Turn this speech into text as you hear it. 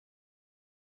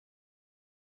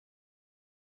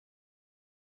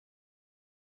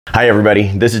Hi everybody,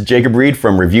 this is Jacob Reed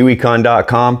from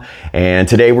ReviewEcon.com, and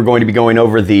today we're going to be going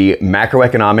over the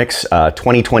Macroeconomics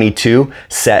 2022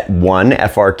 Set 1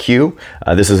 FRQ.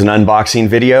 This is an unboxing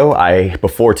video.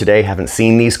 Before today, haven't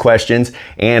seen these questions,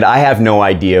 and I have no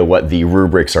idea what the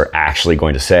rubrics are actually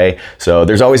going to say. So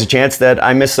there's always a chance that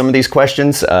I miss some of these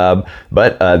questions,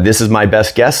 but this is my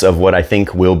best guess of what I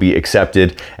think will be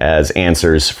accepted as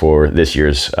answers for this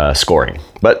year's scoring.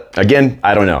 But again,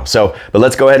 I don't know. But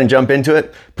let's go ahead and jump into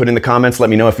it. Put in the comments,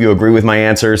 let me know if you agree with my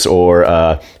answers or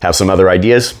have some other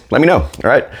ideas. Let me know, all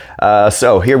right?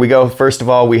 So here we go. First of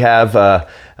all, we have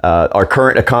our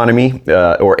current economy,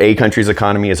 or a country's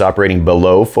economy, is operating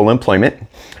below full employment.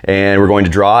 And we're going to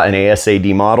draw an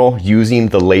ASAD model using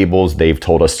the labels they've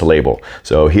told us to label.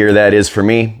 So here that is for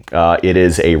me. It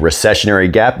is a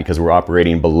recessionary gap because we're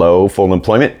operating below full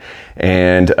employment.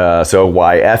 And so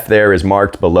YF there is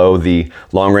marked below the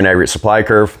long run aggregate supply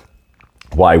curve.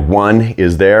 Y1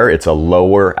 is there, it's a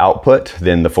lower output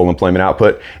than the full employment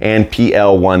output, and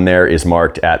PL1 there is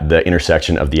marked at the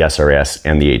intersection of the SRS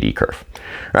and the AD curve.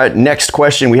 All right, next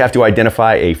question, we have to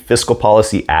identify a fiscal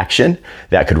policy action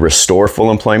that could restore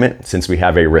full employment. Since we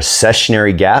have a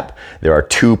recessionary gap, there are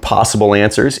two possible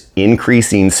answers: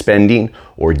 increasing spending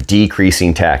or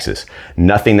decreasing taxes.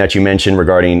 Nothing that you mentioned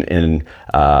regarding in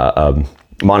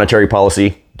monetary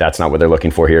policy. That's not what they're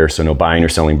looking for here. So no buying or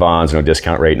selling bonds, no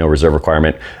discount rate, no reserve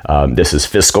requirement. This is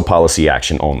fiscal policy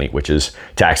action only, which is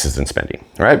taxes and spending.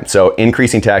 All right, so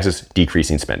increasing taxes,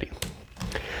 decreasing spending.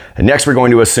 And next, we're going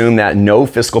to assume that no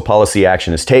fiscal policy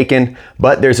action is taken,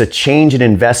 but there's a change in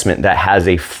investment that has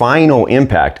a final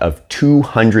impact of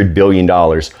 $200 billion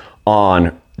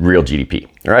on real GDP.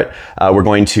 All right, we're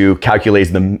going to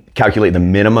calculate the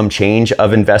minimum change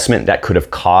of investment that could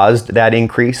have caused that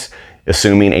increase,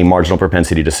 assuming a marginal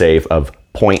propensity to save of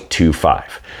 0.25.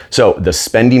 So the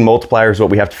spending multiplier is what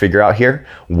we have to figure out here.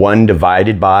 1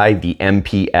 divided by the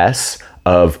MPS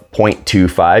of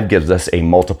 0.25 gives us a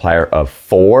multiplier of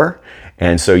 4.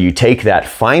 And so you take that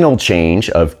final change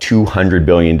of $200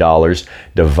 billion,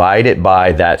 divide it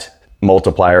by that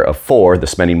multiplier of 4, the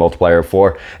spending multiplier of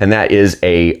 4, and that is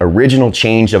a original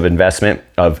change of investment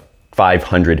of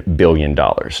 $500 billion.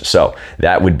 So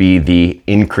that would be the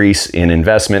increase in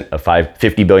investment of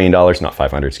 $50 billion, not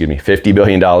 500, excuse me, $50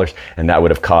 billion. And that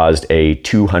would have caused a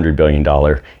 $200 billion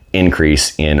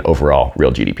increase in overall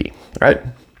real GDP, all right?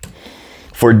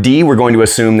 For D, we're going to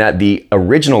assume that the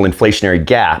original inflationary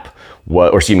gap,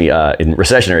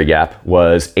 recessionary gap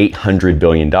was $800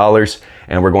 billion.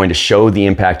 And we're going to show the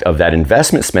impact of that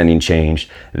investment spending change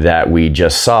that we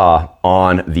just saw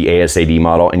on the ASAD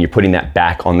model, and you're putting that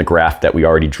back on the graph that we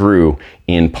already drew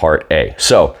in part A.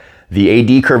 So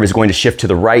the AD curve is going to shift to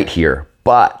the right here,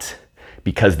 but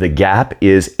because the gap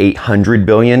is 800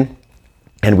 billion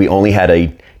and we only had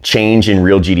a change in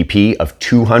real GDP of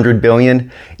 200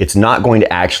 billion, it's not going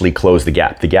to actually close the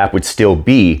gap. The gap would still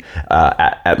be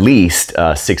at least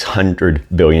 $600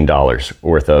 billion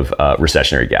worth of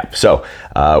recessionary gap. So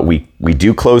we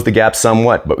do close the gap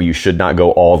somewhat, but you should not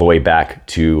go all the way back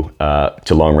to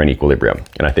long run equilibrium.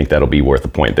 And I think that'll be worth a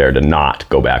point there to not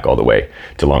go back all the way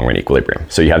to long run equilibrium.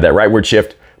 So you have that rightward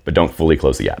shift, but don't fully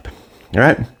close the gap. All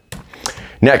right.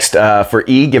 Next, for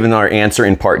E, given our answer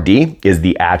in part D, is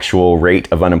the actual rate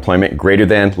of unemployment greater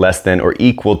than, less than, or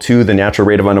equal to the natural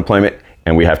rate of unemployment?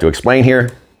 And we have to explain here.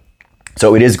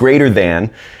 So it is greater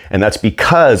than, and that's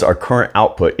because our current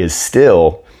output is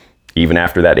still, even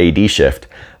after that AD shift,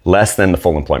 less than the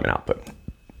full employment output.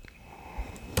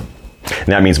 And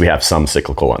that means we have some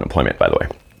cyclical unemployment, by the way.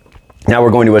 Now we're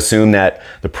going to assume that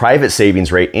the private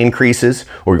savings rate increases.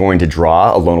 We're going to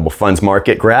draw a loanable funds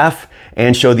market graph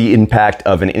and show the impact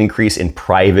of an increase in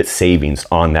private savings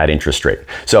on that interest rate.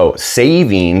 So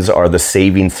savings are the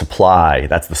savings supply.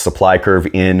 That's the supply curve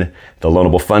in the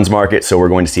loanable funds market. So we're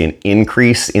going to see an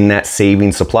increase in that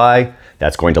savings supply.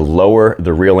 That's going to lower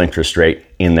the real interest rate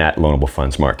in that loanable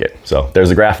funds market. So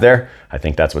there's a graph there. I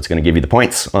think that's what's going to give you the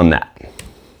points on that.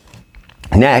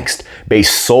 Next,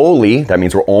 based solely, that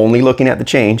means we're only looking at the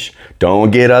change.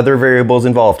 Don't get other variables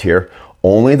involved here.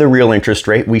 Only the real interest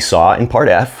rate we saw in part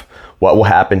F. What will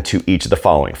happen to each of the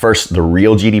following? First, the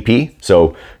real GDP.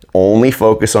 So only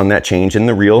focus on that change in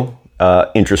the real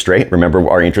interest rate. Remember,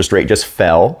 our interest rate just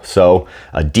fell. So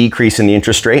a decrease in the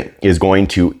interest rate is going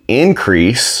to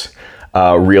increase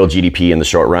real GDP in the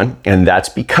short run. And that's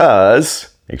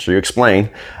because, make sure you explain,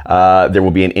 there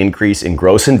will be an increase in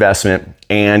gross investment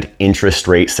and interest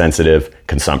rate sensitive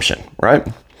consumption, right?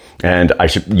 And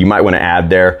you might want to add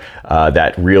there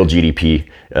that real GDP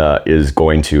is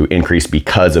going to increase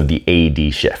because of the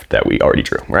AD shift that we already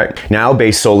drew, right? Now,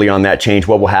 based solely on that change,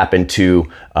 what will happen to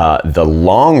the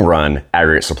long run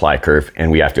aggregate supply curve?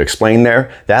 And we have to explain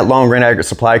there, that long run aggregate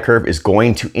supply curve is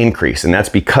going to increase. And that's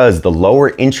because the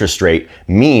lower interest rate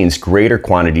means greater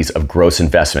quantities of gross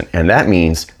investment. And that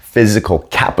means physical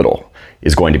capital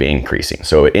is going to be increasing.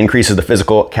 So it increases the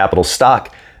physical capital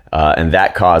stock, and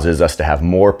that causes us to have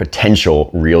more potential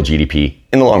real GDP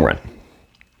in the long run.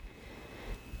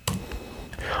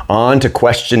 On to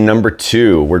question number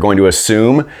 2. We're going to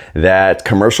assume that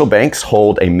commercial banks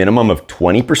hold a minimum of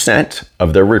 20%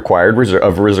 of their required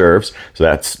reserves. So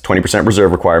that's 20%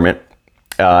 reserve requirement.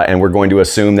 And we're going to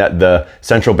assume that the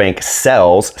central bank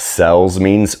sells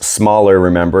means smaller,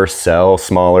 remember, sell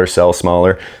smaller.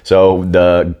 So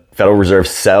the Federal Reserve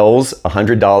sells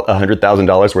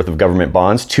 $100,000 worth of government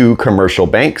bonds to commercial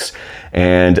banks.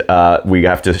 And we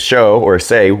have to show or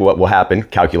say what will happen,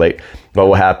 calculate what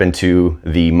will happen to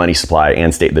the money supply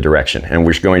and state the direction. And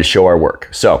we're going to show our work.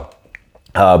 So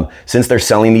since they're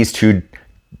selling these to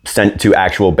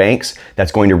actual banks,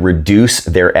 that's going to reduce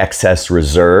their excess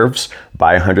reserves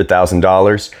by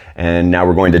 $100,000. And now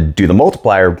we're going to do the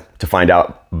multiplier to find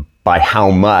out by how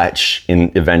much,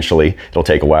 eventually, it'll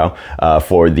take a while,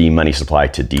 for the money supply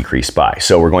to decrease by.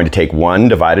 So we're going to take 1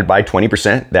 divided by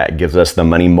 20%. That gives us the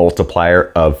money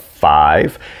multiplier of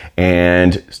 5.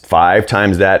 And 5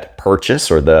 times that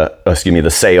purchase, or the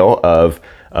sale of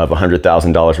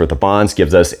 $100,000 worth of bonds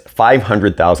gives us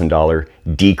 $500,000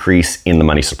 decrease in the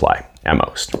money supply at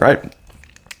most, right?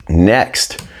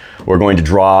 Next, we're going to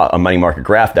draw a money market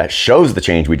graph that shows the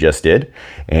change we just did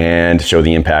and show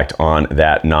the impact on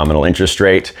that nominal interest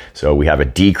rate. So we have a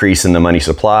decrease in the money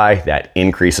supply that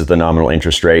increases the nominal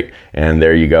interest rate. And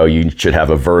there you go. You should have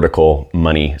a vertical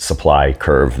money supply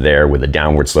curve there with a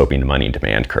downward sloping money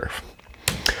demand curve.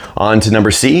 On to number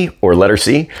C, or letter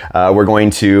C. We're going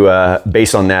to,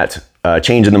 based on that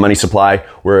change in the money supply,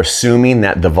 we're assuming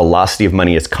that the velocity of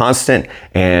money is constant,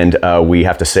 and we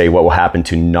have to say what will happen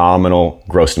to nominal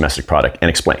gross domestic product and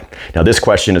explain. Now, this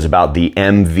question is about the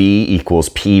MV equals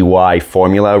PY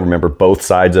formula. Remember, both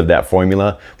sides of that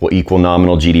formula will equal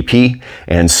nominal GDP.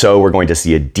 And so we're going to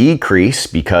see a decrease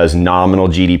because nominal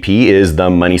GDP is the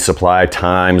money supply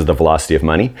times the velocity of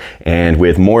money. And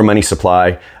with more money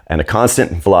supply and a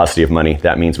constant velocity of money,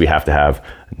 that means we have to have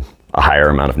a higher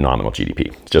amount of nominal GDP.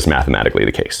 It's just mathematically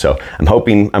the case. So I'm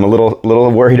a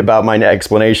little worried about my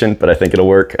explanation, but I think it'll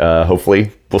work. Hopefully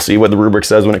we'll see what the rubric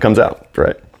says when it comes out,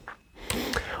 right?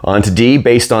 On to D,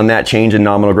 based on that change in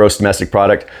nominal gross domestic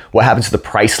product, what happens to the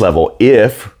price level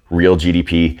if real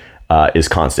GDP is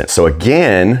constant? So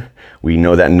again, we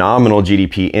know that nominal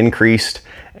GDP increased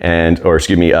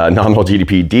nominal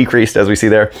GDP decreased, as we see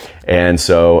there. And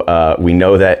so we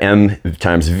know that M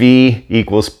times V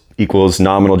equals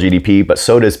nominal GDP, but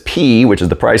so does P, which is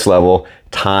the price level,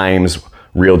 times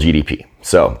real GDP.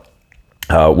 So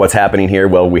what's happening here?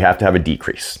 Well, we have to have a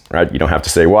decrease, right? You don't have to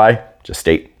say why, just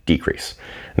state decrease.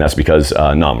 And that's because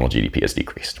nominal GDP has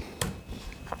decreased.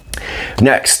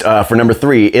 Next, for number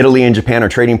 3, Italy and Japan are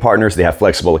trading partners. They have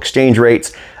flexible exchange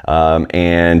rates.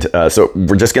 So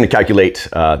we're just going to calculate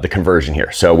the conversion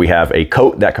here. So we have a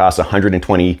coat that costs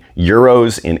 120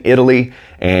 euros in Italy,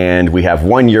 and we have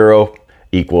 1 euro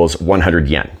equals 100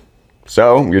 yen.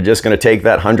 So you're just going to take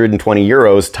that 120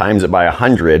 euros times it by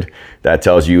 100. That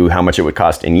tells you how much it would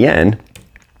cost in yen.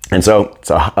 And so it's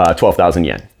 12,000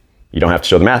 yen. You don't have to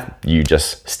show the math. You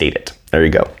just state it. There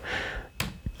you go.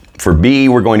 For B,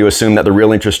 we're going to assume that the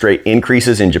real interest rate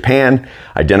increases in Japan,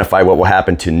 identify what will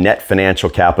happen to net financial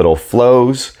capital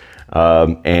flows,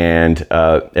 and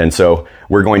so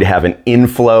we're going to have an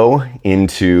inflow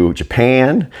into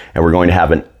Japan, and we're going to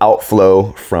have an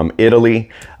outflow from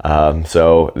Italy.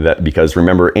 Because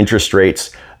remember, interest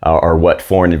rates are what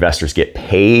foreign investors get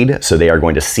paid, so they are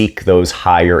going to seek those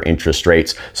higher interest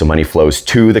rates. So money flows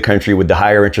to the country with the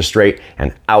higher interest rate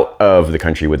and out of the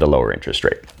country with the lower interest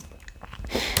rate.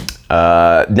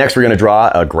 Next, we're going to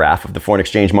draw a graph of the foreign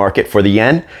exchange market for the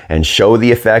yen and show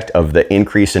the effect of the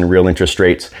increase in real interest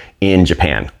rates in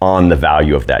Japan on the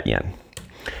value of that yen.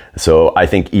 So I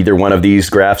think either one of these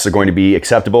graphs are going to be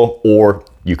acceptable, or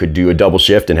you could do a double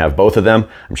shift and have both of them.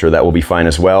 I'm sure that will be fine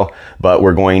as well. But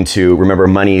we're going to remember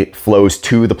money flows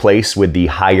to the place with the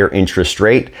higher interest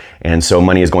rate. And so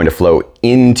money is going to flow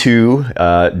into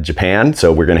Japan.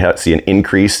 So we're going to see an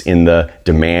increase in the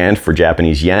demand for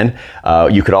Japanese yen.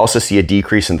 You could also see a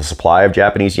decrease in the supply of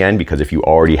Japanese yen, because if you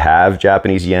already have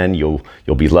Japanese yen, you'll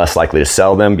be less likely to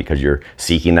sell them because you're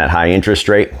seeking that high interest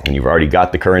rate, and you've already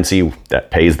got the currency that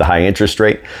pays the high interest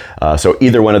rate. So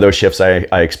either one of those shifts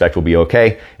I expect will be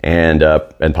okay, and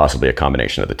possibly a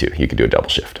combination of the two. You could do a double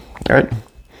shift. All right.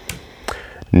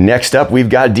 Next up, we've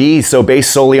got D. So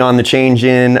based solely on the change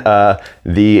in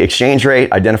the exchange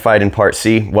rate identified in Part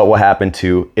C, what will happen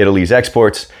to Italy's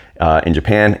exports in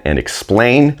Japan, and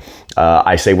explain.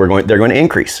 I say they're going to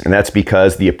increase, and that's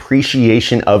because the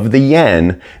appreciation of the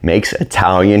yen makes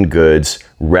Italian goods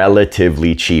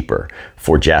relatively cheaper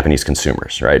for Japanese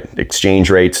consumers, right? Exchange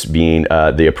rates being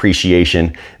the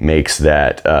appreciation makes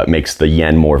the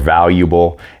yen more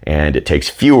valuable, and it takes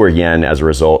fewer yen as a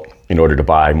result in order to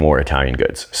buy more Italian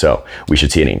goods. So we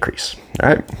should see an increase. All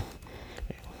right.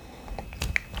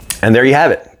 And there you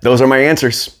have it. Those are my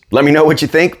answers. Let me know what you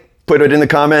think. Put it in the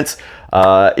comments.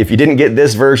 If you didn't get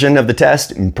this version of the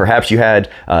test, perhaps you had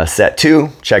set 2,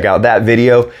 check out that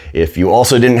video. If you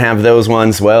also didn't have those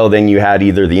ones, well, then you had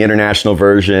either the international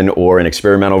version or an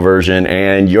experimental version,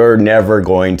 and you're never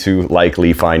going to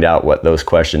likely find out what those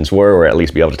questions were, or at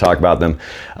least be able to talk about them,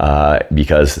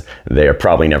 because they are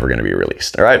probably never going to be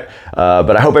released. All right.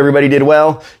 But I hope everybody did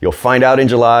well. You'll find out in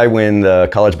July when the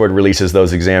College Board releases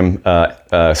those exam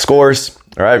scores.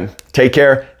 All right. Take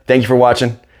care. Thank you for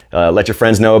watching. Let your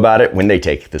friends know about it when they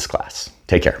take this class.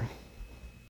 Take care.